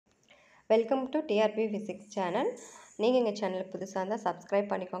Welcome to TRP physics channel. நீங்கள் எங்கள் சேனலுக்கு புதுசாக இருந்தால் சப்ஸ்கிரைப்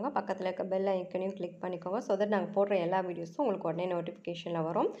பண்ணிக்கோங்க. பக்கத்தில் இருக்க பெல் ஐக்கனையும் கிளிக் பண்ணிக்கோங்க. ஸோ தட் நாங்கள் போடுற எல்லா வீடியோஸும் உங்களுக்கு உடனே நோட்டிஃபிகேஷனில்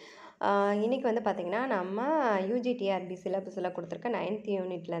வரும். இன்றைக்கி வந்து பார்த்திங்கன்னா நம்ம யூஜிடிஆர்பி சிலபஸில் கொடுத்துருக்க 9th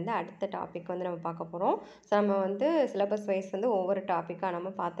யூனிட்லேருந்து அடுத்த டாபிக் வந்து நம்ம பார்க்க போகிறோம். ஸோ நம்ம வந்து சிலபஸ் வைஸ் வந்து ஒவ்வொரு டாப்பிக்காக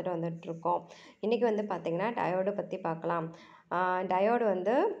நம்ம பார்த்துட்டு வந்துட்டுருக்கோம். இன்றைக்கி வந்து பார்த்திங்கன்னா டயோடு பற்றி பார்க்கலாம். டயோடு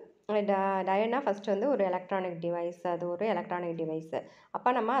வந்து டயோட்னா ஃபஸ்ட்டு வந்து ஒரு எலக்ட்ரானிக் டிவைஸ், அது ஒரு எலக்ட்ரானிக் டிவைஸு. அப்போ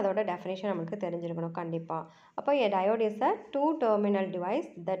நம்ம அதோட டெஃபினேஷன் நமக்கு தெரிஞ்சிருக்கணும் கண்டிப்பாக. அப்போ a diode is a two terminal device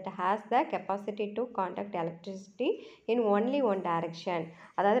that has the capacity to conduct electricity in only one direction.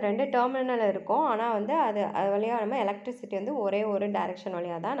 அதாவது 2 டெர்மினல் இருக்கும், ஆனால் வந்து அது வழியாக நம்ம எலக்ட்ரிசிட்டி வந்து ஒரே ஒரு டைரெக்ஷன்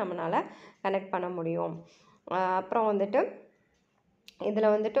வழியாக தான் நம்மளால் கனெக்ட் பண்ண முடியும். அப்புறம் வந்துட்டு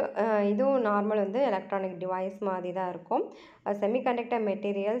இதில் வந்துட்டு இதுவும் நார்மல் வந்து எலக்ட்ரானிக் டிவைஸ் மாதிரி தான் இருக்கும். Semiconductor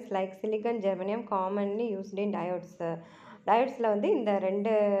materials like silicon germanium commonly used in டயோட்ஸில் வந்து இந்த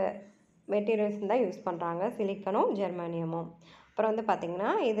 2 மெட்டீரியல்ஸ் தான் யூஸ் பண்ணுறாங்க, சிலிக்கனும் ஜெர்மானியமும். அப்புறம் வந்து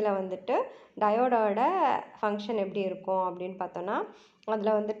பார்த்திங்கன்னா இதில் வந்துட்டு டயோடோட ஃபங்க்ஷன் எப்படி இருக்கும் அப்படின்னு பார்த்தோன்னா,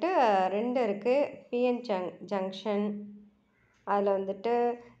 அதில் வந்துட்டு 2 இருக்குது. பிஎன் ஜங்ஷன், அதில் வந்துட்டு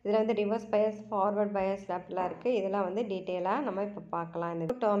இதில் வந்து ரிவர்ஸ் பயஸ், ஃபார்வர்ட் பயஸ் அப்படிலாம் இருக்குது. இதெல்லாம் வந்து டீட்டெயிலாக நம்ம இப்போ பார்க்கலாம்.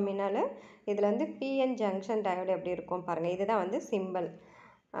 இந்த டெர்மினலு இதில் வந்து பிஎன் ஜங்ஷன் டயோடு எப்படி இருக்கும் பாருங்கள். இதுதான் வந்து சிம்பிள்.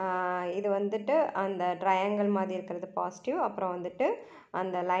 இது வந்துட்டு அந்த ட்ரையாங்கிள் மாதிரி இருக்கிறது பாசிட்டிவ், அப்புறம் வந்துட்டு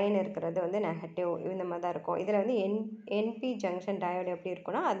அந்த லைன் இருக்கிறது வந்து நெகட்டிவ், இந்த மாதிரி தான் இருக்கும். இதில் வந்து என்பி ஜங்ஷன் டயோடு எப்படி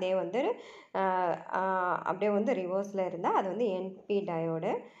இருக்குன்னா, அதே வந்து அப்படியே வந்து ரிவர்ஸில் இருந்தால் அது வந்து என்பி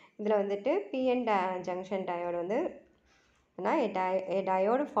டயோடு. இதில் வந்துட்டு பிஎன் ஜங்ஷன் டயோடு வந்து a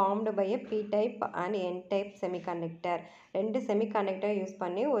diode formed by a p-type and n-type semiconductor. 2 semiconductor use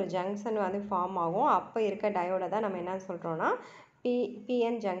பண்ணி ஒரு ஜங்ஷன் வந்து ஃபார்ம் ஆகும். அப்போ இருக்க டயோடை தான் நம்ம என்ன சொல்கிறோன்னா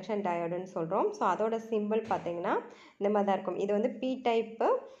பிஎன் ஜங்ஷன் டயோடுன்னு சொல்கிறோம். ஸோ அதோட சிம்பிள் பார்த்திங்கன்னா இந்த மாதிரி தான் இருக்கும். இது வந்து பி டைப்பு,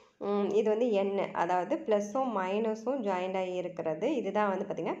 இது வந்து என், அதாவது ப்ளஸ்ஸும் மைனஸும் ஜாயிண்ட் ஆகி இருக்கிறது. இதுதான் வந்து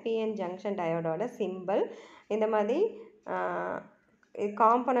பார்த்திங்கன்னா பிஎன் ஜங்ஷன் டயோடோட சிம்பிள். இந்த மாதிரி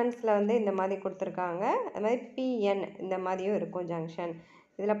காம்பனன்ட்ஸில் வந்து இந்த மாதிரி கொடுத்துருக்காங்க. அது மாதிரி பிஎன் இந்த மாதிரியும் இருக்கும் ஜங்ஷன்.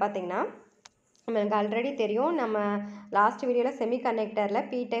 இதில் பார்த்திங்கன்னா நமக்கு ஆல்ரெடி தெரியும், நம்ம லாஸ்ட் வீடியோவில் செமிகண்டக்டரில்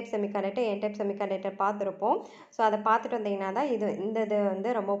பி டைப் செமிகண்டக்டர், என் டைப் செமிகண்டக்டர் பார்த்துருப்போம். ஸோ அதை பார்த்துட்டு வந்தீங்கன்னா தான் இது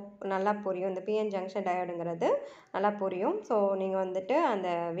வந்து ரொம்ப நல்லா புரியும். இந்த பிஎன் ஜங்ஷன் டயோடுங்கிறது நல்லா புரியும். ஸோ நீங்கள் வந்துட்டு அந்த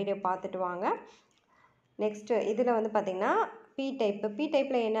வீடியோ பார்த்துட்டு வாங்க. நெக்ஸ்ட்டு இதில் வந்து பார்த்திங்கன்னா பி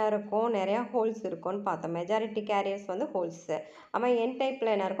டைப்பில் என்ன இருக்கும், நிறையா ஹோல்ஸ் இருக்கும்னு பார்த்தோம். மெஜாரிட்டி கேரியர்ஸ் வந்து ஹோல்ஸு. ஆனால் என்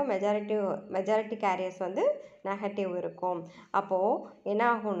டைப்பில் என்ன இருக்கும், மெஜாரிட்டி கேரியர்ஸ் வந்து நெகட்டிவ் இருக்கும். அப்போது என்ன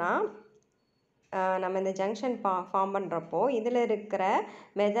ஆகும்னா, நம்ம இந்த ஜங்ஷன் ஃபார்ம் பண்ணுறப்போ இதில் இருக்கிற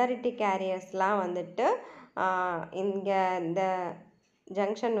மெஜாரிட்டி கேரியர்ஸ்லாம் வந்துட்டு இங்கே இந்த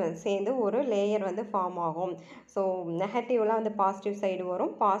ஜங்ஷன் சேர்ந்து ஒரு லேயர் வந்து ஃபார்ம் ஆகும். ஸோ நெகட்டிவ்லாம் வந்து பாசிட்டிவ் சைடு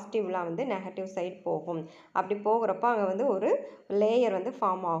வரும், பாசிட்டிவ்லாம் வந்து நெகட்டிவ் சைடு போகும். அப்படி போகிறப்போ அங்கே வந்து ஒரு லேயர் வந்து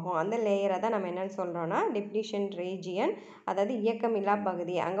ஃபார்ம் ஆகும். அந்த லேயரை தான் நம்ம என்னென்னு சொல்கிறோன்னா டிப்ளீஷன் ரீஜியன், அதாவது இயக்கமில்லா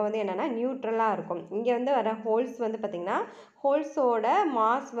பகுதி. அங்கே வந்து என்னென்னா நியூட்ரலாக இருக்கும். இங்கே வந்து வர ஹோல்ஸ் வந்து பார்த்திங்கன்னா ஹோல்ஸோட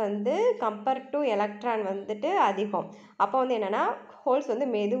மாஸ் வந்து கம்பேர் டு எலக்ட்ரான் வந்துட்டு அதிகம். அப்போ வந்து என்னென்னா ஹோல்ஸ் வந்து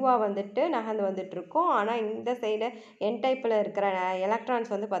மெதுவாக வந்துட்டு நகர்ந்து வந்துட்டுருக்கும். ஆனால் இந்த சைடு என் டைப்பில் இருக்கிற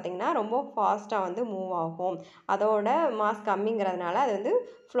எலக்ட்ரான்ஸ் வந்து பார்த்திங்கன்னா ரொம்ப ஃபாஸ்ட்டாக வந்து மூவ் ஆகும். அதோட மாஸ் கம்மிங்கிறதுனால அது வந்து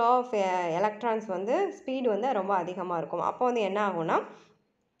ஃப்ளோ ஆஃப் எலக்ட்ரான்ஸ் வந்து ஸ்பீடு வந்து ரொம்ப அதிகமாக இருக்கும். அப்போ வந்து என்ன ஆகும்னா,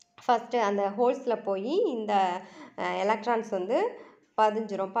 ஃபஸ்ட்டு அந்த ஹோல்ஸில் போய் இந்த எலக்ட்ரான்ஸ் வந்து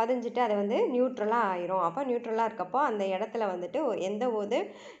பதிஞ்சிட்டு அதை வந்து நியூட்ரலாக ஆயிரும். அப்போ நியூட்ரலாக இருக்கப்போ அந்த இடத்துல வந்துட்டு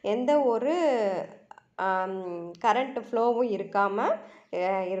எந்த ஒரு கரண்ட் ஃப்ளோவும் இருக்காமல்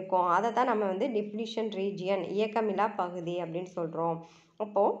இருக்கும். அதை தான் நம்ம வந்து டிப்ளீஷன் ரீஜியன், இயக்கமில்லா பகுதி அப்படின்னு சொல்கிறோம்.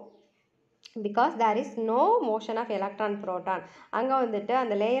 அப்போது because there is no motion of electron proton, அங்கே வந்துட்டு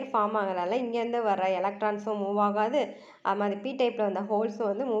அந்த லேயர் ஃபார்ம் ஆகிறதால இங்கேருந்து வர எலக்ட்ரான்ஸும் மூவ் ஆகாது, அது மாதிரி பி டைப்பில் வந்த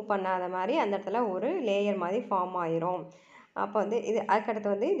ஹோல்ஸும் வந்து மூவ் பண்ணாத மாதிரி அந்த இடத்துல ஒரு லேயர் மாதிரி ஃபார்ம் ஆயிரும். அப்போ வந்து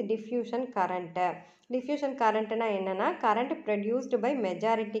அதுக்கடுத்து வந்து இது டிஃப்யூஷன் கரண்ட்டு. டிஃப்யூஷன் கரண்ட்டுனா என்னென்னா, கரண்ட் ப்ரொடியூஸ்டு பை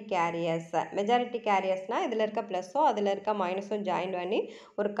மெஜாரிட்டி கேரியர்ஸ்னால் இதில் இருக்க ப்ளஸ்ஸோ அதில் இருக்க மைனஸும் ஜாயின் பண்ணி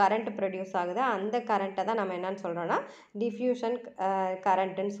ஒரு கரண்ட் ப்ரொடியூஸ் ஆகுது. அந்த கரண்ட்டை தான் நம்ம என்னன்னு சொல்கிறோன்னா டிஃப்யூஷன்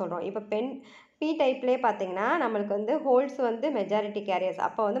கரண்ட்டுன்னு சொல்கிறோம். இப்போ பி டைப்லேயே பார்த்திங்கன்னா நம்மளுக்கு வந்து ஹோல்ஸ் வந்து மெஜாரிட்டி கேரியர்ஸ்,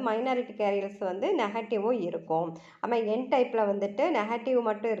 அப்போ வந்து மைனாரிட்டி கேரியர்ஸ் வந்து நெகட்டிவும் இருக்கும். ஆனால் என் டைப்பில் வந்துட்டு நெகட்டிவ்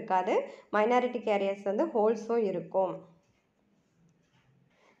மட்டும் இருக்காது, மைனாரிட்டி கேரியர்ஸ் வந்து ஹோல்ஸும் இருக்கும்.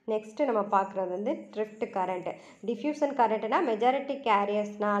 நெக்ஸ்ட்டு நம்ம பார்க்குறது வந்து ட்ரிஃப்ட் கரண்ட்டு. டிஃப்யூஷன் கரண்ட்டுனா மெஜாரிட்டி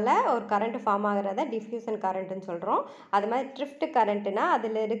கேரியர்ஸ்னால் ஒரு கரண்ட் ஃபார்ம் ஆகிறத டிஃப்யூஷன் கரண்ட்டுன்னு சொல்கிறோம். அது மாதிரி ட்ரிஃப்ட் கரண்ட்டுனா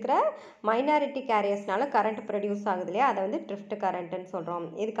அதில் இருக்கிற மைனாரிட்டி கேரியர்ஸ்னால கரண்ட் ப்ரொடியூஸ் ஆகுது இல்லையா, அதை வந்து ட்ரிஃப்ட் கரண்ட்டுன்னு சொல்கிறோம்.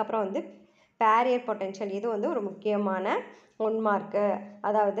 இதுக்கப்புறம் வந்து பேரியர் பொட்டென்ஷியல், இது வந்து ஒரு முக்கியமான 1 மார்க்கு.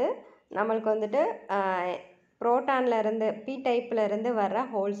 அதாவது நம்மளுக்கு வந்துட்டு ப்ரோட்டான்லேருந்து பி டைப்லேருந்து வர்ற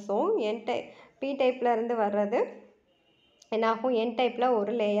ஹோல்ஸும் பி டைப்லேருந்து வர்றது என்னாகும், என் டைப்பில்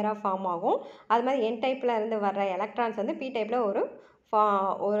ஒரு லேயராக ஃபார்ம் ஆகும். அது மாதிரி என் டைப்பில் இருந்து வர்ற எலக்ட்ரான்ஸ் வந்து பி டைப்பில் ஒரு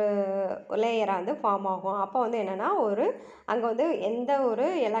ஒரு லேயராக வந்து ஃபார்ம் ஆகும். அப்போ வந்து என்னென்னா அங்கே வந்து எந்த ஒரு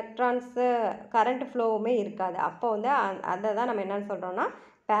எலக்ட்ரான்ஸு கரண்ட் ஃப்ளோவுமே இருக்காது. அப்போ வந்து அதை தான் நம்ம என்னென்னு சொல்கிறோம்னா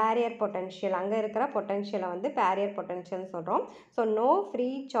பேரியர் பொட்டென்ஷியல். அங்கே இருக்கிற பொட்டென்ஷியலை வந்து பேரியர் பொட்டென்ஷியல்னு சொல்கிறோம். ஸோ நோ ஃப்ரீ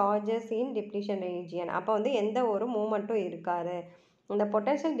சார்ஜஸ் இன் டிப்ளீஷன் ரீஜியன். அப்போ வந்து எந்த ஒரு மூமெண்ட்டும் இருக்காது. The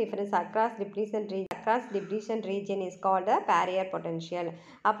potential difference across depletion region is called the barrier potential.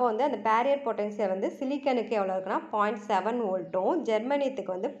 அப்போ வந்து அந்த பேரியர் பொட்டன்ஷியல் வந்து சிலிக்கனுக்கு எவ்வளோ இருக்குன்னா 0.7 வோல்ட்டும்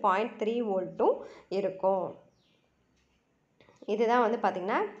ஜெர்மனியத்துக்கு வந்து 0.3 வோல்ட்டும் இருக்கும். இதுதான் வந்து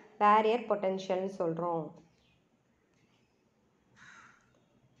பார்த்திங்கன்னா பேரியர் பொட்டன்ஷியல்னு சொல்கிறோம்.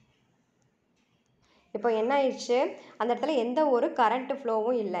 இப்போ என்ன ஆயிடுச்சு, அந்த இடத்துல எந்த ஒரு கரண்ட்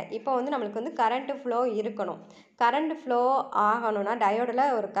ஃப்ளோவும் இல்லை. இப்போ வந்து நம்மளுக்கு வந்து கரண்ட் ஃப்ளோ இருக்கணும். கரண்ட் ஃப்ளோ ஆகணும்னா டயோடில்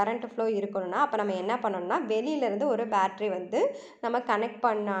ஒரு கரண்ட் ஃப்ளோ இருக்கணும்னா அப்போ நம்ம என்ன பண்ணணும்னா வெளியிலேருந்து ஒரு பேட்ரி வந்து நம்ம கனெக்ட்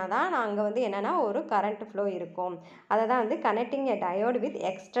பண்ணால் தான் அங்கே வந்து என்னென்னா ஒரு கரண்ட் ஃப்ளோ இருக்கும். அதை தான் வந்து connecting a diode with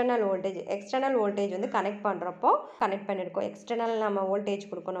external voltage. External voltage வந்து கனெக்ட் பண்ணுறப்போ கனெக்ட் பண்ணியிருக்கோம். எக்ஸ்டர்னல் நம்ம வோல்டேஜ்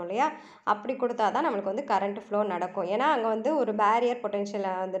கொடுக்கணும் இல்லையா, அப்படி கொடுத்தா தான் நம்மளுக்கு வந்து கரண்ட் ஃப்ளோ நடக்கும். ஏன்னா அங்கே வந்து ஒரு பேரியர் பொட்டென்ஷியல்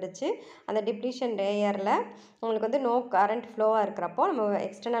வந்துடுச்சு. அந்த டிப்ளீஷன் லேயரில் உங்களுக்கு வந்து நோ கரண்ட் ஃப்ளோவாக இருக்கிறப்போ நம்ம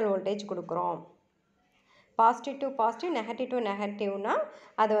எக்ஸ்டர்னல் வோல்டேஜ் கொடுக்குறோம். Positive to positive, negative to நெகட்டிவ்னா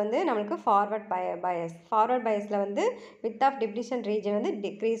அது வந்து நம்மளுக்கு ஃபார்வர்ட் பயஸ். ஃபார்வர்ட் பயஸில் வந்து வித் ஆஃப் டிப்ளீஷன் ரீஜன் வந்து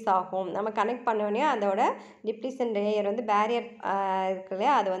டிக்ரீஸ் ஆகும். நம்ம கனெக்ட் பண்ணோடனே அதோட டிப்ளீஷன் லேயர் வந்து பேரியர் இருக்கு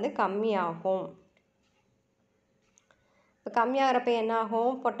இல்லையா, அது வந்து கம்மியாகும். இப்போ கம்மியாகிறப்ப என்ன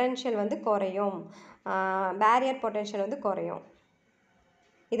ஆகும், பொட்டென்ஷியல் வந்து குறையும். பேரியர் பொட்டென்ஷியல் வந்து குறையும்.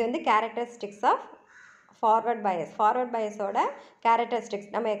 இது வந்து characteristics of forward Paes. Forward பயஸோட characteristics.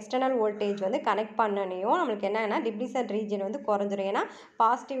 நம்ம எக்ஸ்டர்னல் வோல்டேஜ் வந்து கனெக்ட் பண்ணனையும் நம்மளுக்கு என்னன்னா டிப்ளீஷன் ரீஜன் வந்து குறைஞ்சிரும். ஏன்னா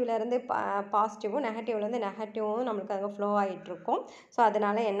பாசிட்டிவ்லேருந்து பாசிட்டிவும் நெகட்டிவ்லேருந்து நெகட்டிவும் நம்மளுக்கு அங்கே ஃப்ளோ ஆகிட்டுருக்கும். ஸோ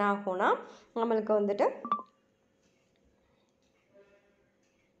அதனால் என்ன ஆகும்னா நம்மளுக்கு வந்துட்டு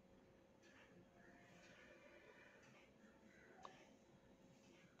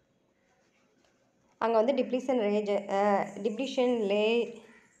அங்கே வந்து டிப்ளீஷன்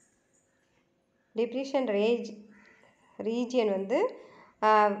ரீஜியன் வந்து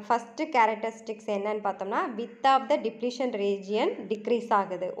ஃபஸ்ட்டு கேரக்டரிஸ்டிக்ஸ் என்னன்னு பார்த்தோம்னா with of the depletion region degrees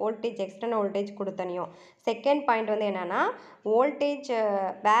ஆகுது voltage external voltage கொடுத்தனையும். Second point வந்து என்னென்னா வோல்டேஜ்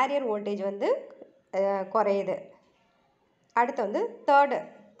பேரியர் வோல்டேஜ் வந்து குறையுது. அடுத்து வந்து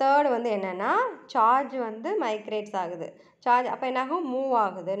தேர்டு வந்து என்னென்னா சார்ஜ் வந்து மைக்ரேட்ஸ் ஆகுது. சார்ஜ் அப்போ என்னாகும், மூவ்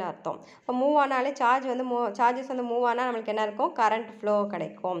ஆகுதுன்னு அர்த்தம். இப்போ மூவ் ஆனாலே சார்ஜஸ் வந்து மூவ் ஆனால் நம்மளுக்கு என்ன இருக்கும், கரண்ட் ஃப்ளோ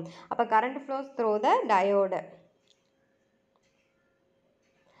கிடைக்கும். அப்போ current flows through the diode.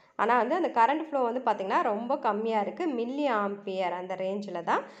 ஆனால் வந்து அந்த கரண்ட் ஃப்ளோ வந்து பார்த்திங்கன்னா ரொம்ப கம்மியாக இருக்குது. மில்லி ஆம்பியர் அந்த ரேஞ்சில்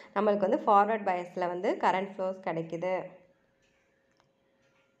தான் நம்மளுக்கு வந்து ஃபார்வர்ட் பயஸில் வந்து கரண்ட் ஃப்ளோஸ் கிடைக்குது.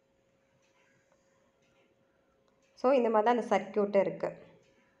 ஸோ இந்த மாதிரி தான் அந்த சர்க்யூட் இருக்குது.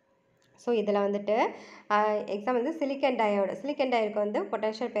 ஸோ இதில் வந்துட்டு எக்ஸாம் வந்து சிலிக்கன் டயோடுக்கு வந்து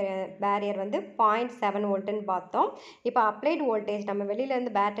பொட்டன்ஷியல் பேரியர் வந்து 0.7 வோல்ட்டுன்னு பார்த்தோம். இப்போ அப்ளைட் வோல்டேஜ் நம்ம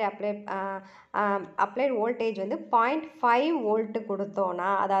வெளியிலேருந்து பேட்டரி அப்ளைட் வோல்டேஜ் வந்து 0.5 வோல்ட்டு கொடுத்தோன்னா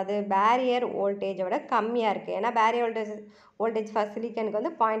அதாவது பேரியர் வோல்டேஜோட கம்மியாக இருக்குது. ஏன்னா பேரியர் வோல்டேஜ் ஃபார் சிலிக்கனுக்கு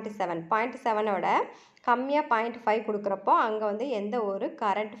வந்து 0.7ஓட கம்மியாக 0.5 கொடுக்குறப்போ அங்கே வந்து எந்த ஒரு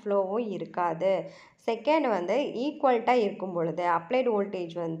கரண்ட் ஃப்ளோவும் இருக்காது. செகண்ட் வந்து ஈக்குவல்ட்டாக இருக்கும் பொழுது அப்ளைடு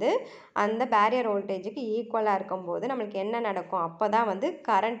வோல்டேஜ் வந்து அந்த பேரியர் வோல்டேஜுக்கு ஈக்குவலாக இருக்கும்போது நம்மளுக்கு என்ன நடக்கும், அப்போ தான் வந்து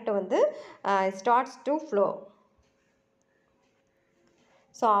கரண்ட் வந்து starts to flow.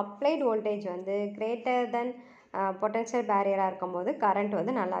 So applied voltage வந்து கிரேட்டர் தென் பொட்டன்ஷியல் பேரியராக இருக்கும்போது கரண்ட்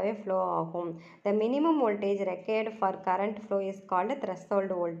வந்து நல்லாவே ஃப்ளோ ஆகும். த minimum voltage required for current flow is called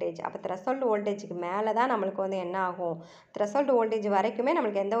threshold voltage. அப்போ த்ரெஷ்ஹோல்டு வோல்டேஜுக்கு மேலே தான் நம்மளுக்கு வந்து என்ன ஆகும், த்ரெஷ்ஹோல்டு வோல்டேஜ் வரைக்குமே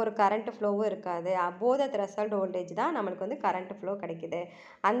நம்மளுக்கு எந்த ஒரு கரண்ட் ஃப்ளோவும் இருக்காது. அபோவ் த த்ரெஷ்ஹோல்டு வோல்டேஜ் தான் நம்மளுக்கு வந்து கரண்ட் ஃப்ளோ கிடைக்குது.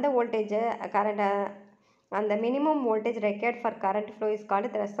 அந்த வோல்டேஜை அந்த minimum voltage required for current flow is called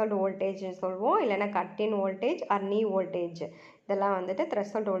threshold voltage சொல்லுவோம். இல்லைன்னா கட் இன் வோல்டேஜ் ஆர் நீ வோல்டேஜ். இதெல்லாம் வந்துட்டு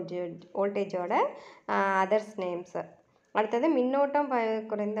த்ரெஷ்ஹோல்டு வோல்டேஜோட அதர்ஸ் நேம்ஸு. அடுத்தது மின்னோட்டம்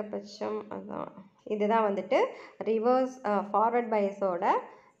குறைந்தபட்சம் அதான் இதுதான் வந்துட்டு ரிவர்ஸ் ஃபார்வர்ட் பயஸோட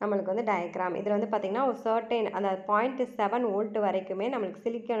நம்மளுக்கு வந்து டயக்ராம். இதில் வந்து பார்த்திங்கன்னா ஒரு சர்டைன் அந்த 0.7 வோல்ட் வரைக்குமே நம்மளுக்கு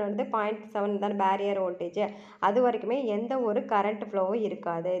சிலிக்கன் வந்து 0.7 தான் பேரியர் வோல்டேஜ், அது வரைக்குமே எந்த ஒரு கரண்ட் ஃப்ளோவும்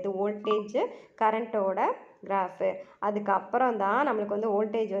இருக்காது. இது வோல்டேஜ் கரண்ட்டோட கிராஃபு. அதுக்கப்புறம் தான் நம்மளுக்கு வந்து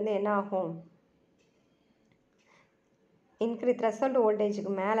வோல்டேஜ் வந்து என்ன ஆகும், த்ரெஷோல்டு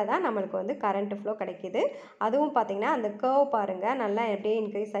வோல்டேஜுக்கு மேலே தான் நம்மளுக்கு வந்து கரண்ட் ஃப்ளோ கிடைக்கிது. அதுவும் பார்த்திங்கன்னா அந்த கர்வ் பாருங்கள், நல்லா எப்படியே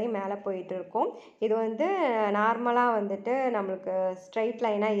இன்க்ரீஸ் ஆகி மேலே போயிட்டு இருக்கும். இது வந்து நார்மலாக வந்துட்டு நம்மளுக்கு ஸ்ட்ரைட்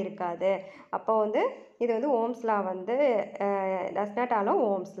லைனாக இருக்காது. அப்போ வந்து இது வந்து ஓம்ஸ் லா வந்து does not allow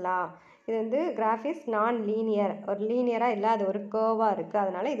Ohm's law. இது வந்து கிராஃப் இஸ் நான் லீனியர், ஒரு லீனியராக இல்லை, அது ஒரு கர்வாக இருக்குது,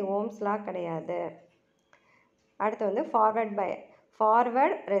 அதனால் இது ஓம்ஸ் லா கிடையாது. அடுத்து வந்து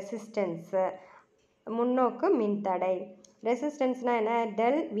ஃபார்வர்ட் ரெசிஸ்டன்ஸு, முன்னோக்கு மின்தடை. ரெசிஸ்டன்ஸ்னால் என்ன?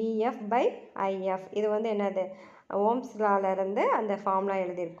 Del VF by if. இது வந்து என்னது? ஓம்ஸ் லாலேருந்து அந்த ஃபார்முலா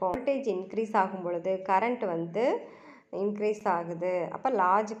எழுதியிருக்கோம். வோல்டேஜ் இன்க்ரீஸ் ஆகும் பொழுது கரண்ட் வந்து இன்க்ரீஸ் ஆகுது. அப்போ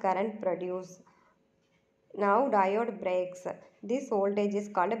large current produce. Now diode breaks. This voltage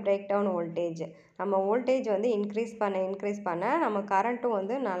is called break down voltage. நம்ம வோல்டேஜ் வந்து இன்க்ரீஸ் பண்ண நம்ம கரண்ட்டும்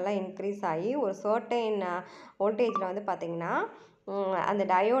வந்து நல்லா இன்க்ரீஸ் ஆகி ஒரு சர்டைன் வோல்டேஜில் வந்து பார்த்திங்கன்னா அந்த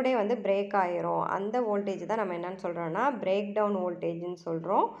டயோடே வந்து பிரேக் ஆகிரும். அந்த வோல்டேஜ் தான் நம்ம என்னன்னு சொல்கிறோன்னா பிரேக் டவுன் வோல்டேஜ்னு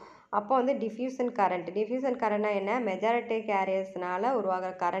சொல்கிறோம். அப்போ வந்து டிஃப்யூசன் கரண்ட்னா என்ன? மெஜாரிட்டி கேரியர்ஸ்னால்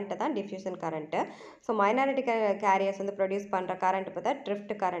உருவாகிற கரண்ட்டு தான் diffusion current. So minority careers வந்து ப்ரொடியூஸ் பண்ணுற கரண்ட் பார்த்தா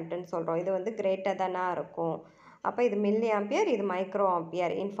ட்ரிஃப்ட் கரண்ட்டுன்னு சொல்கிறோம். இது வந்து கிரேட்டர் தானாக இருக்கும். அப்போ இது மில்லி ஆம்பியர், இது micro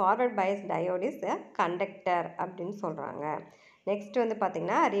ampere. In forward bias diode is a conductor அப்படின்னு சொல்கிறாங்க. நெக்ஸ்ட் வந்து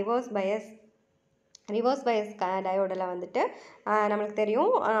பார்த்திங்கன்னா ரிவர்ஸ் பயாஸ் டயோடில் வந்துட்டு நம்மளுக்கு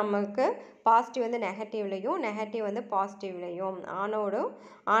தெரியும், நமக்கு பாசிட்டிவ் வந்து நெகட்டிவ் வந்து பாசிட்டிவ்லேயும்,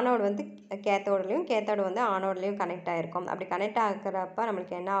 ஆனோடு வந்து கேத்தோடு வந்து ஆனோட்லேயும் கனெக்ட் ஆகிருக்கும். அப்படி கனெக்ட் ஆகிறப்ப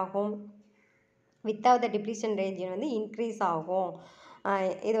நம்மளுக்கு என்ன ஆகும்? வித்தவுட் த டிப்ளீஷன் ரீஜியன் வந்து இன்க்ரீஸ் ஆகும்.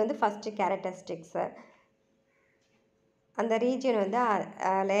 இது வந்து ஃபஸ்ட்டு கேரக்டரிஸ்டிக்ஸு. அந்த ரீஜியன் வந்து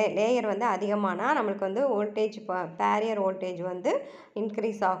லேயர் வந்து அதிகமானால் நம்மளுக்கு வந்து வோல்டேஜ் பேரியர் வோல்டேஜ் வந்து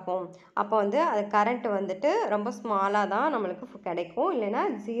இன்க்ரீஸ் ஆகும். அப்போ வந்து அது கரண்ட் வந்துட்டு ரொம்ப ஸ்மாலாக தான் நம்மளுக்கு கிடைக்கும், இல்லைன்னா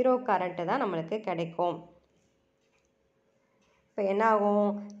ஜீரோ கரண்ட்டு தான் நம்மளுக்கு கிடைக்கும். இப்போ என்ன ஆகும்?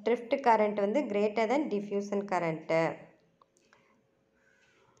 ட்ரிஃப்ட் கரண்ட் வந்து greater than diffusion current.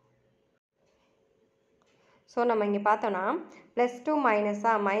 So நம்ம இங்கே பார்த்தோன்னா +2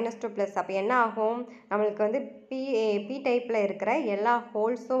 -2 அப்போ என்ன ஆகும்? நம்மளுக்கு வந்து பி டைப்பில் இருக்கிற எல்லா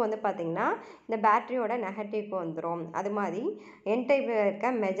ஹோல்ஸும் வந்து பார்த்திங்கன்னா இந்த பேட்டரியோட நெகட்டிவ்க்கு வந்துடும். அது மாதிரி என் டைப்பில்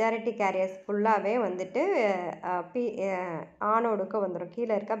இருக்க மெஜாரிட்டி கேரியர்ஸ் ஃபுல்லாகவே வந்துட்டு ஆனோடுக்கு வந்துடும்.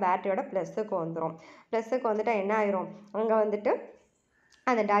 கீழே இருக்க பேட்டரியோட ப்ளஸ்ஸுக்கு வந்துட்டால் என்ன ஆயிரும்? அங்கே வந்துட்டு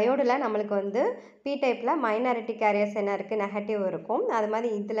அந்த டயோடில் நம்மளுக்கு வந்து பி டைப்பில் மைனாரிட்டி கேரியர்ஸ் என்ன இருக்குது? நெகட்டிவ் இருக்கும். அது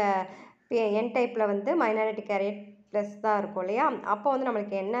மாதிரி இதில் என் டைப்பில் வந்து மைனாரிட்டி கேரியர் ப்ளஸ் தான் இருக்கும் இல்லையா? அப்போ வந்து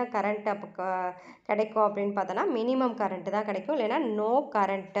நம்மளுக்கு என்ன கரண்ட் அப்போ கிடைக்கும் அப்படின்னு பார்த்தோன்னா மினிமம் கரண்ட்டு தான் கிடைக்கும், இல்லைன்னா நோ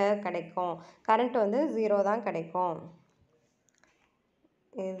கரண்ட்டு கிடைக்கும். கரண்ட் வந்து 0 தான் கிடைக்கும்.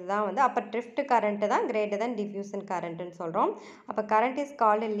 இதுதான் வந்து அப்போ ட்ரிஃப்ட் கரண்ட்டு தான் கிரேட்டர் தென் டிஃப்யூசன் கரண்ட்டுன்னு சொல்கிறோம். அப்போ current is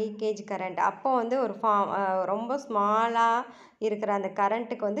called leakage current. அப்போ வந்து ஒரு ரொம்ப ஸ்மாலாக இருக்கிற அந்த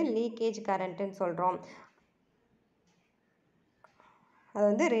கரண்ட்டுக்கு வந்து லீக்கேஜ் கரண்ட்டுன்னு சொல்கிறோம். அது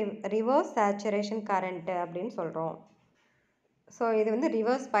வந்து ரிவர்ஸ் சேச்சுரேஷன் கரண்ட்டு அப்படின்னு சொல்கிறோம். ஸோ இது வந்து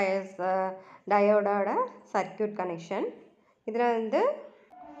ரிவர்ஸ் பயாஸ் டயோடோட சர்க்யூட் கனெக்ஷன். இதில் வந்து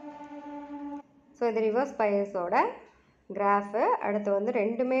இது ரிவர்ஸ் பயாஸோட கிராஃபு. அடுத்து வந்து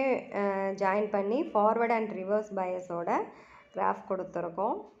ரெண்டுமே ஜாயின் பண்ணி ஃபார்வர்ட் அண்ட் ரிவர்ஸ் பயாஸோட கிராஃப்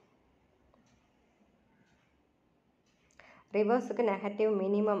கொடுத்துருக்கோம். ரிவர்ஸுக்கு negative,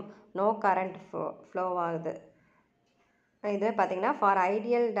 minimum, no current flow ஆகுது. இதில் பார்த்திங்கன்னா for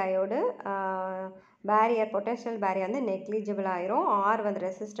ideal diode potential barrier வந்து நெக்லிஜிபிள் ஆயிரும். ஆர் வந்து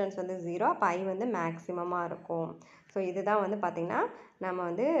ரெசிஸ்டன்ஸ் வந்து 0, அப்போ ஐ வந்து மேக்ஸிமமாக இருக்கும். ஸோ இதுதான் வந்து பார்த்திங்கன்னா நம்ம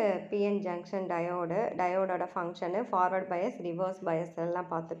வந்து PN junction டயோடோட function, forward bias, reverse bias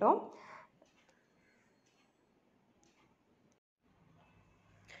எல்லாம் பார்த்துட்டோம்.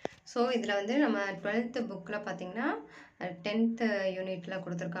 ஸோ இதில் வந்து நம்ம 12th புக்கில் பார்த்திங்கன்னா 10th யூனிட்டில்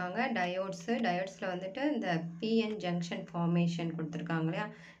கொடுத்துருக்காங்க டயோட்ஸில் வந்துட்டு இந்த பிஎன் ஜங்ஷன் ஃபார்மேஷன் கொடுத்துருக்காங்க இல்லையா?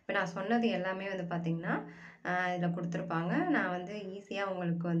 இப்போ நான் சொன்னது எல்லாமே வந்து பார்த்திங்கன்னா இதில் கொடுத்துருப்பாங்க. நான் வந்து ஈஸியாக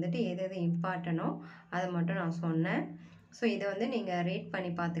உங்களுக்கு வந்துட்டு எது இம்பார்ட்டனோ அதை மட்டும் நான் சொன்னேன். ஸோ இதை வந்து நீங்கள் ரீட்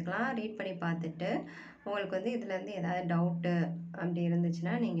பண்ணி பார்த்துக்கலாம். ரீட் பண்ணி பார்த்துட்டு உங்களுக்கு வந்து இதுலேருந்து ஏதாவது டவுட்டு அப்படி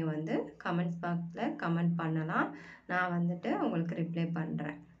இருந்துச்சுன்னா நீங்கள் வந்து கமெண்ட்ஸ் பாக்ஸில் கமெண்ட் பண்ணலாம். நான் வந்துட்டு உங்களுக்கு ரிப்ளை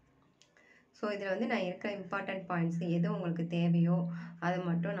பண்ணுறேன். ஸோ இதில் வந்து நான் இருக்கிற இம்பார்ட்டண்ட் பாயிண்ட்ஸ் எது உங்களுக்கு தேவையோ அது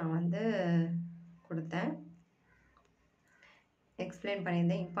மட்டும் நான் வந்து கொடுத்தேன், எக்ஸ்பிளைன்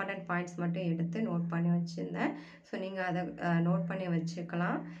பண்ணியிருந்தேன். இம்பார்ட்டண்ட் பாயிண்ட்ஸ் மட்டும் எடுத்து நோட் பண்ணி வச்சுருந்தேன். ஸோ நீங்கள் அதை நோட் பண்ணி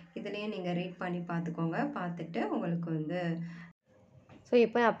வச்சுக்கலாம். இதுலேயே நீங்கள் ரீட் பண்ணி பார்த்துக்கோங்க. பார்த்துட்டு உங்களுக்கு வந்து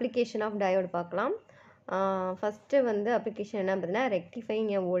இப்போ அப்ளிகேஷன் ஆஃப் டயோடு பார்க்கலாம். ஃபஸ்ட்டு வந்து அப்ளிகேஷன் என்ன பார்த்தீங்கன்னா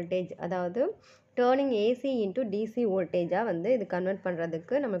ரெக்டிஃபைங் எ வோல்டேஜ், அதாவது டேர்னிங் ஏசி இன்ட்டு டிசி வோல்டேஜாக வந்து இது கன்வெர்ட்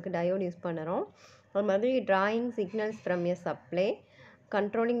பண்ணுறதுக்கு நமக்கு டயோடு யூஸ் பண்ணுறோம். அது மாதிரி drawing signals from a supply,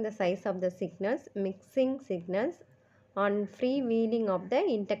 controlling the size of the signals, mixing signals on freewheeling of the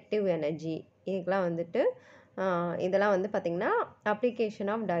inductive energy. இதுக்கெல்லாம் வந்துட்டு இதெல்லாம் வந்து பார்த்திங்கன்னா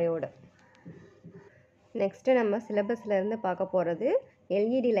அப்ளிகேஷன் ஆஃப் டயோடு. நெக்ஸ்ட்டு நம்ம சிலபஸ்லேருந்து பார்க்க போகிறது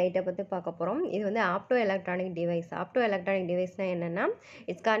எல்இடி லைட்டை பற்றி பார்க்க போகிறோம். இது வந்து opto electronic device. Opto electronic டிவைஸ்னால் என்னென்னா,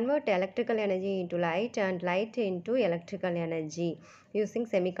 it's convert electrical energy into light and light into electrical energy using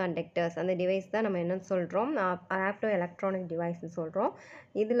semiconductors. அந்த டிவைஸ் தான் நம்ம என்ன சொல்கிறோம், ஆப்டோ எலக்ட்ரானிக் டிவைஸ்ன்னு சொல்கிறோம்.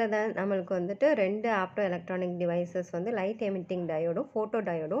 இதில் தான் நம்மளுக்கு வந்துட்டு 2 ஆப்டோ எலக்ட்ரானிக் டிவைசஸ் வந்து லைட் எமிட்டிங் டயோடும் ஃபோட்டோ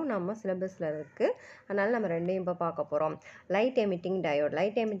டயோடும் நம்ம சிலபஸில் இருக்குது. அதனால் நம்ம ரெண்டையும் இப்போ பார்க்க போகிறோம். Light emitting diode.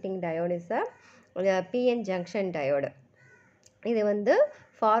 Light emitting diode is PN junction diode. இது வந்து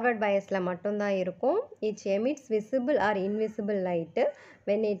ஃபார்வர்ட் பயஸில் மட்டும்தான் இருக்கும். It's emits visible R invisible light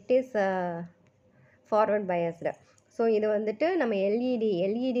when it is forward biased. So இது வந்துட்டு நம்ம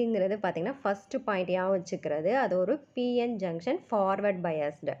எல்இடிங்கிறது பார்த்திங்கன்னா ஃபஸ்ட்டு பாயிண்ட் ஞாபகம் வச்சுக்கிறது. அது ஒரு பிஎன் ஜங்ஷன் ஃபார்வர்ட்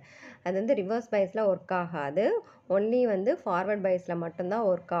பயஸ்டு. அது வந்து ரிவர்ஸ் பயஸில் ஒர்க் ஆகாது. ஒன்லி வந்து ஃபார்வர்ட் பயஸில் மட்டும்தான்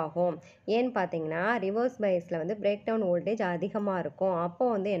ஒர்க் ஆகும். ஏன்னு பார்த்தீங்கன்னா ரிவர்ஸ் பயஸில் வந்து பிரேக் டவுன் வோல்டேஜ் அதிகமாக இருக்கும். அப்போ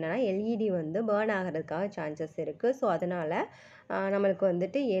வந்து என்னென்னா எல்இடி வந்து பேர்ன் ஆகிறதுக்காக சான்சஸ் இருக்குது. ஸோ அதனால் நம்மளுக்கு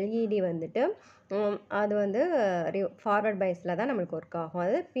வந்துட்டு எல்இடி வந்துட்டு அது வந்து ஃபார்வர்ட் பயஸில் தான் நம்மளுக்கு ஒர்க் ஆகும்.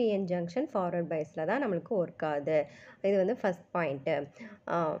 அது பிஎன் ஜங்ஷன் ஃபார்வர்ட் பயஸில் தான் நம்மளுக்கு ஒர்க் ஆகுது. இது வந்து ஃபஸ்ட் பாயிண்ட்டு.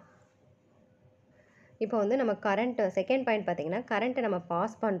 இப்போ வந்து நம்ம கரண்ட்டு செகண்ட் பாயிண்ட் பார்த்திங்கன்னா, கரண்ட்டை நம்ம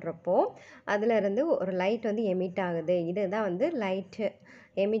பாஸ் பண்ணுறப்போ அதிலேருந்து ஒரு லைட் வந்து எமிட் ஆகுது. இதுதான் வந்து லைட்டு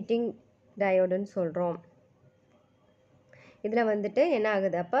எமிட்டிங் டயோடுன்னு சொல்கிறோம். இதில் வந்துட்டு என்ன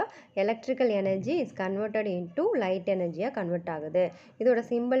ஆகுது, அப்போ electrical energy is converted into light எனர்ஜியாக கன்வெர்ட் ஆகுது. இதோட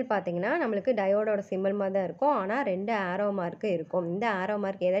சிம்பிள் பார்த்திங்கன்னா நம்மளுக்கு டயோடோட சிம்பிள் மாதிரி தான் இருக்கும். ஆனால் 2 ஆரோ மார்க்கு இருக்கும். இந்த ஆரோ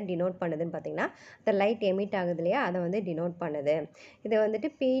மார்க் எதை டினோட் பண்ணுதுன்னு பார்த்திங்கன்னா, இந்த லைட் எமிட் ஆகுது இல்லையா, அதை வந்து டினோட் பண்ணுது. இது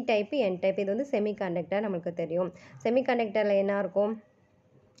வந்துட்டு பி டைப்பு என் டைப். இது வந்து செமிகண்டக்டர் நம்மளுக்கு தெரியும். செமிகண்டக்டரில் என்ன இருக்கும்,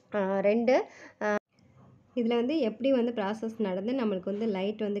 2 இதில் வந்து எப்படி வந்து ப்ராசஸ் நடந்து நம்மளுக்கு வந்து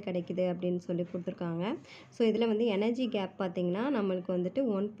லைட் வந்து கிடைக்குது அப்படின்னு சொல்லி கொடுத்துருக்காங்க. ஸோ இதில் வந்து எனர்ஜி கேப் பார்த்திங்கன்னா நம்மளுக்கு வந்துட்டு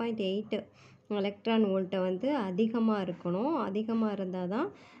 1.8 எலக்ட்ரான் வோல்ட்டை வந்து அதிகமாக இருக்கணும். அதிகமாக இருந்தால் தான்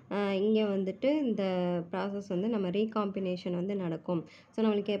இங்கே வந்துட்டு இந்த ப்ராசஸ் வந்து நம்ம ரீகாம்பினேஷன் வந்து நடக்கும். ஸோ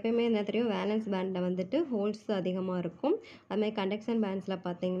நம்மளுக்கு எப்போயுமே என்ன தெரியும், வேலன்ஸ் பேண்டில் வந்துட்டு ஹோல்ஸ் அதிகமாக இருக்கும். அதுமாதிரி கண்டக்ஷன் பேண்ட்ஸில்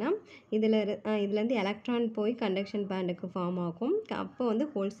பார்த்திங்கன்னா இதுலேருந்து எலக்ட்ரான் போய் கண்டக்ஷன் பேண்டுக்கு ஃபார்ம் ஆகும். அப்போ வந்து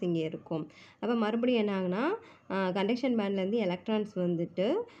ஹோல்ஸ் இங்கே இருக்கும். அப்போ மறுபடியும் என்ன ஆகுனா, கண்டக்ஷன் பேண்ட்லேருந்து எலக்ட்ரான்ஸ் வந்துட்டு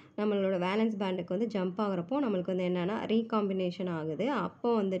நம்மளோட வேலன்ஸ் பேண்டுக்கு வந்து ஜம்ப் ஆகிறப்போ நம்மளுக்கு வந்து என்னென்னா ரீகாம்பினேஷன் ஆகுது. அப்போ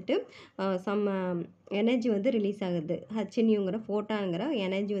வந்துட்டு சம் எனர்ஜி வந்து ரிலீஸ் ஆகுது. ஹச்னியூங்கிற ஃபோட்டானுங்கிற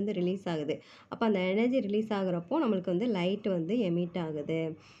எனர்ஜி வந்து ரிலீஸ் ஆகுது. அப்போ அந்த எனர்ஜி ரிலீஸ் ஆகுறப்போ நம்மளுக்கு வந்து லைட் வந்து எமிட் ஆகுது.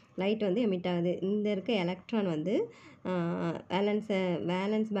 இந்த இருக்க எலக்ட்ரான் வந்து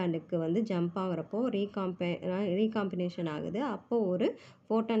வேலன்ஸ் பேண்டுக்கு வந்து ஜம்ப் ஆகிறப்போ ரீகாம்பினேஷன் ஆகுது. அப்போது ஒரு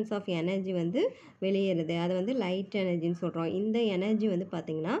ஃபோட்டான்ஸ் ஆஃப் எனர்ஜி வந்து வெளியேறுது. அது வந்து லைட் எனர்ஜின்னு சொல்கிறோம். இந்த எனர்ஜி வந்து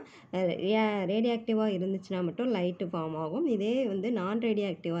பார்த்திங்கன்னா ரேடியாக்டிவாக இருந்துச்சுன்னா மட்டும் லைட்டு ஃபார்ம் ஆகும். இதே வந்து நான்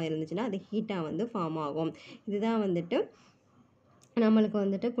ரேடியாக்டிவாக இருந்துச்சுன்னா அது ஹீட்டாக வந்து ஃபார்ம் ஆகும். இதுதான் வந்துட்டு நம்மளுக்கு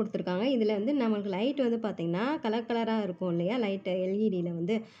வந்துட்டு கொடுத்துருக்காங்க. இதில் வந்து நம்மளுக்கு லைட் வந்து பார்த்திங்கன்னா கலராக இருக்கும் இல்லையா, லைட்டு எல்இடியில்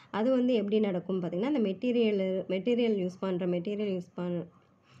வந்து அது வந்து எப்படி நடக்கும்னு பார்த்திங்கன்னா, அந்த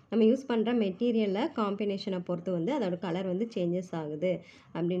நம்ம யூஸ் பண்ணுற மெட்டீரியலில் காம்பினேஷனை பொறுத்து வந்து அதோட கலர் வந்து சேஞ்சஸ் ஆகுது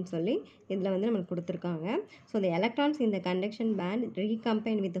அப்படின்னு சொல்லி இதில் வந்து நம்மளுக்கு கொடுத்துருக்காங்க. So the electrons in the conduction band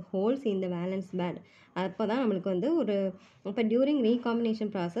recombine with the holes in the valence band. அப்போ தான் நம்மளுக்கு வந்து இப்போ during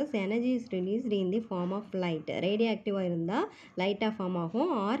recombination process energy is released in the form of light. ரேடியாக்டிவாக இருந்தால் லைட்டாக ஃபார்ம் ஆகும்,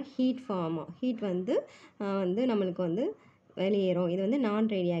 ஆர் ஹீட் வந்து நம்மளுக்கு வந்து வெளியேறும். இது வந்து நான்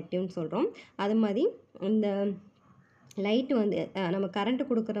ரேடியாக்டிவ்னு சொல்கிறோம். அது மாதிரி இந்த லைட்டு வந்து நம்ம கரண்ட்டு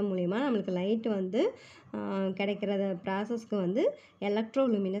கொடுக்குற மூலிமா நம்மளுக்கு லைட்டு வந்து கிடைக்கிற ப்ராசஸ்க்கு வந்து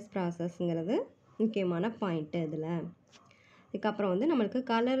எலக்ட்ரோலுமினஸ் ப்ராசஸ்ங்கிறது முக்கியமான பாயிண்ட்டு இதில். இதுக்கப்புறம் வந்து நம்மளுக்கு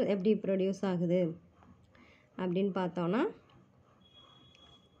கலர் எப்படி ப்ரொடியூஸ் ஆகுது அப்படின்னு பார்த்தோன்னா,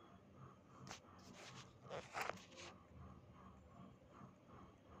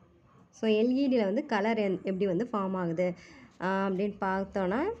 ஸோ எல்இடியில் வந்து கலர் எப்படி வந்து ஃபார்ம் ஆகுது அப்படின்னு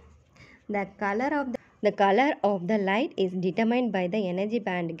பார்த்தோன்னா, The color of the light is determined by the energy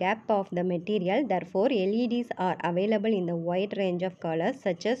band gap of the material. Therefore, LEDs are available in the wide range of colors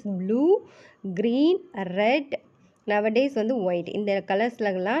such as blue, green, red. Nowadays வந்து white, இந்த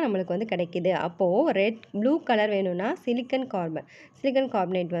கலர்ஸ்லாம் நம்மளுக்கு வந்து கிடைக்கிது. அப்போது blue colour வேணும்னா silicon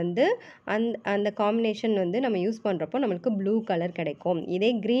carbonate வந்து அந்த காம்பினேஷன் வந்து நம்ம யூஸ் பண்ணுறப்போ நம்மளுக்கு ப்ளூ கலர் கிடைக்கும்.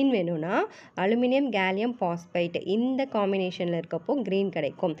 இதே க்ரீன் வேணும்னா அலுமினியம் கேலியம் பாஸ்பைட் இந்த காம்பினேஷனில் இருக்கப்போ க்ரீன்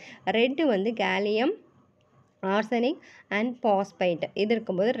கிடைக்கும். ரெட்டு வந்து கேலியம் ஆர்சனிக் அண்ட் பாஸ்பைட் இது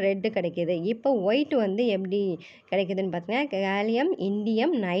இருக்கும்போது ரெட்டு கிடைக்கிது. இப்போ ஒயிட் வந்து எப்படி கிடைக்குதுன்னு பார்த்தீங்கன்னா, கேலியம்,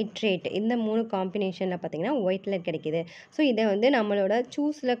 இண்டியம் நைட்ரேட் இந்த 3 காம்பினேஷனில் பார்த்தீங்கன்னா ஒயிட்டில் கிடைக்கிது. ஸோ இதை வந்து நம்மளோட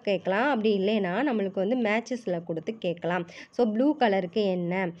சூஸில் கேட்கலாம். அப்படி இல்லைன்னா நம்மளுக்கு வந்து மேட்சஸில் கொடுத்து கேட்கலாம். ஸோ ப்ளூ கலருக்கு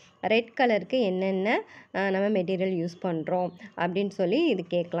என்ன, ரெட் கலருக்கு என்னென்ன நம்ம மெட்டீரியல் யூஸ் பண்ணுறோம் அப்படின்னு சொல்லி இது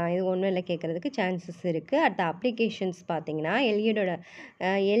கேட்கலாம். இது ஒன்றும் இல்லை, கேட்குறதுக்கு சான்சஸ் இருக்குது. அடுத்த அப்ளிகேஷன்ஸ் பார்த்தீங்கன்னா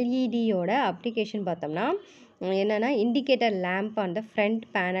எல்இடியோட அப்ளிகேஷன் பார்த்தோம்னா என்னென்னா, indicator lamp on the front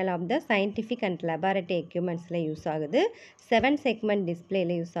panel of the scientific and laboratory எக்யூப்மெண்ட்ஸில் use ஆகுது. 7 செக்மெண்ட்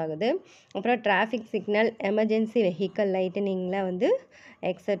டிஸ்பிளேல யூஸ் ஆகுது. அப்புறம் டிராஃபிக் சிக்னல், எமர்ஜென்சி வெஹிக்கல் லைட்டனிங்கில் வந்து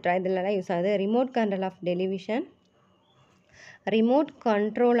எக்ஸட்ரா இதிலலாம் யூஸ் ஆகுது. Remote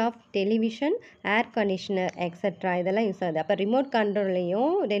control of television, air conditioner extra இதெல்லாம் யூஸ் ஆகுது. அப்போ ரிமோட்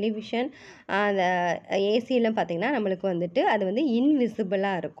கண்ட்ரோல்லையும் டெலிவிஷன் அந்த ஏசியில் பார்த்திங்கன்னா நம்மளுக்கு வந்துட்டு அது வந்து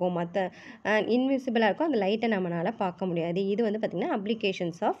இன்விசிபிளாக இருக்கும். இன்விசிபிளாக இருக்கும், அந்த லைட்டை நம்மளால் பார்க்க முடியாது. இது வந்து பார்த்திங்கன்னா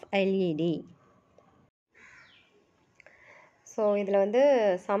அப்ளிகேஷன்ஸ் ஆஃப் எல்இடி. ஸோ இதில் வந்து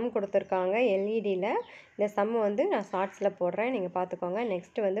சம் கொடுத்துருக்காங்க எல்இடியில். இந்த சம் வந்து நான் ஷார்ட்ஸில் போடுறேன், நீங்கள் பார்த்துக்கோங்க.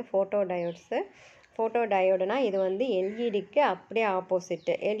 நெக்ஸ்ட்டு வந்து ஃபோட்டோ டயோடுனா இது வந்து எல்இடிக்கு அப்படியே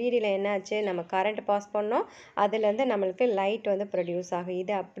ஆப்போசிட்டு. எல்இடியில் என்னாச்சு, நம்ம கரண்ட் பாஸ் பண்ணோம், அதுலேருந்து நம்மளுக்கு லைட் வந்து ப்ரொடியூஸ் ஆகும்.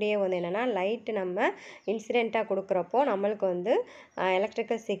 இது அப்படியே வந்து என்னென்னா லைட்டு நம்ம இன்சிடெண்ட்டாக கொடுக்குறப்போ நம்மளுக்கு வந்து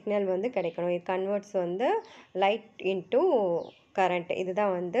எலக்ட்ரிக்கல் சிக்னல் வந்து கிடைக்கணும். இது கன்வெர்ட்ஸ் வந்து லைட் இன்ட்டு கரண்ட்.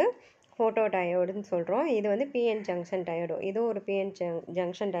 இதுதான் வந்து ஃபோட்டோ டயோடுன்னு சொல்கிறோம். இது வந்து பிஎன் ஜங்ஷன் டயோடு. இதுவும் ஒரு பிஎன்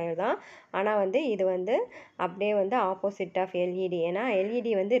ஜங்ஷன் டயோடு தான். ஆனால் வந்து இது வந்து அப்படியே வந்து ஆப்போசிட் ஆஃப் எல்இடி. ஏன்னா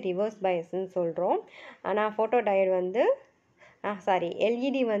எல்இடி வந்து ரிவர்ஸ் பயஸ்ன்னு சொல்கிறோம். ஆனால் ஃபோட்டோ டயோடு வந்து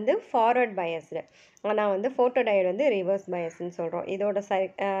எல்இடி வந்து ஃபார்வர்ட் பயஸ்டு. ஆனால் வந்து ஃபோட்டோ டயோடு வந்து ரிவர்ஸ் பயஸ்ன்னு சொல்கிறோம்.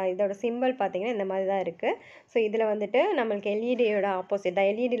 இதோட சிம்பிள் பார்த்திங்கன்னா இந்த மாதிரி தான் இருக்குது. ஸோ இதில் வந்துட்டு நம்மளுக்கு எல்இடியோட ஆப்போசிட்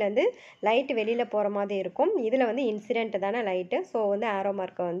தான். எல்இடியில் வந்து லைட்டு வெளியில் போகிற மாதிரி இருக்கும். இதில் வந்து இன்சிடென்ட் தானே லைட்டு. ஸோ வந்து ஆரோ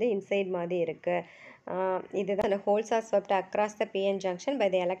மார்க்கை வந்து இன்சைட் மாதிரி இருக்குது. இதுதான் holes R swept across the PN junction by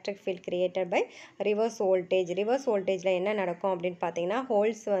the electric field created by reverse voltage. Reverse வோல்டேஜில் என்ன நடக்கும் அப்படின்னு பார்த்தீங்கன்னா,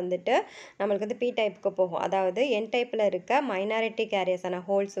 ஹோல்ஸ் வந்துட்டு நம்மளுக்கு வந்து பி டைப்புக்கு போகும். அதாவது என் டைப்பில் இருக்க மைனாரிட்டி கேரியர்ஸான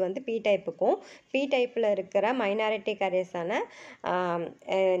ஹோல்ஸ் வந்து பி டைப்புக்கும், பி டைப்பில் இருக்கிற மைனாரிட்டி கேரியர்ஸான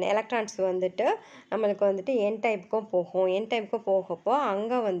எலக்ட்ரான்ஸ் வந்துட்டு நம்மளுக்கு வந்துட்டு என் டைப்புக்கும் போகும். என் டைப்புக்கும் போகப்போ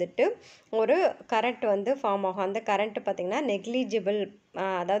அங்கே வந்துட்டு ஒரு கரண்ட் வந்து ஃபார்ம் ஆகும். அந்த கரண்ட்டு பார்த்திங்கன்னா நெக்லிஜிபிள்,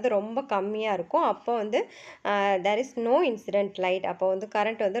 அதாவது ரொம்ப கம்மியாக இருக்கும். அப்போ வந்து there is no incident light. அப்போ வந்து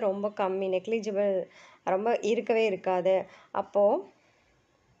கரண்ட் வந்து ரொம்ப கம்மி, நெக்லிஜிபிள், ரொம்ப இருக்கவே இருக்காது. அப்போது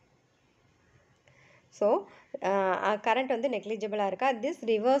ஸோ கரண்ட் வந்து நெக்லிஜிபிளாக இருக்கா. திஸ்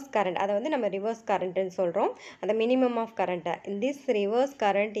ரிவர்ஸ் கரண்ட், அதை வந்து நம்ம ரிவர்ஸ் கரண்ட்டுன்னு சொல்கிறோம். அந்த மினிமம் ஆஃப் கரண்ட்டை. This reverse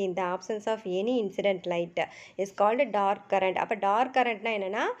current in the options of any incident light is called dark current. அப்போ டார்க் கரண்ட்னா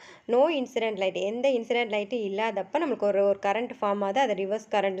என்னென்னா, நோ இன்சிடென்ட் லைட், எந்த இன்சிடென்ட் லைட்டும் இல்லாதப்போ நம்மளுக்கு ஒரு கரண்ட் ஃபார்ம் ஆகுது, அதை ரிவர்ஸ்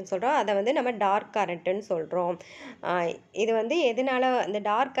கரண்ட்டுன்னு சொல்கிறோம். அதை வந்து நம்ம டார்க் கரண்ட்டுன்னு சொல்கிறோம். இது வந்து எதனால இந்த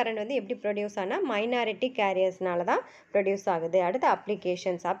டார்க் கரண்ட் வந்து எப்படி ப்ரொடியூஸ் ஆனால் மைனாரிட்டி கேரியர்ஸ்னால தான் ப்ரொடியூஸ் ஆகுது. அடுத்து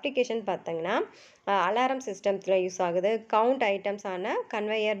அப்ளிகேஷன் பார்த்தீங்கன்னா அலாரம் சிஸ்டம்ஸில் யூஸ் ஆகுது. கவுண்ட் ஐட்டம்ஸ் ஆன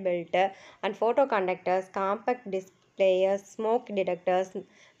conveyor belt and photo conductors, compact டிஸ்பிளேயர்ஸ், smoke detectors,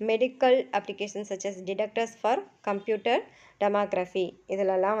 medical applications சச்சஸ் detectors for computer demography.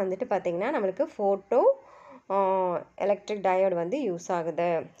 இதிலெல்லாம் வந்துட்டு பார்த்திங்கன்னா நம்மளுக்கு ஃபோட்டோ எலக்ட்ரிக் டயோடு வந்து யூஸ் ஆகுது.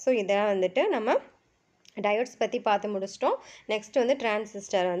 ஸோ இதை வந்துட்டு நம்ம டயோட்ஸ் பற்றி பார்த்து முடிச்சிட்டோம். நெக்ஸ்ட் வந்து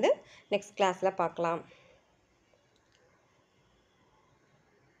டிரான்சிஸ்டர் வந்து நெக்ஸ்ட் கிளாஸில் பார்க்கலாம்.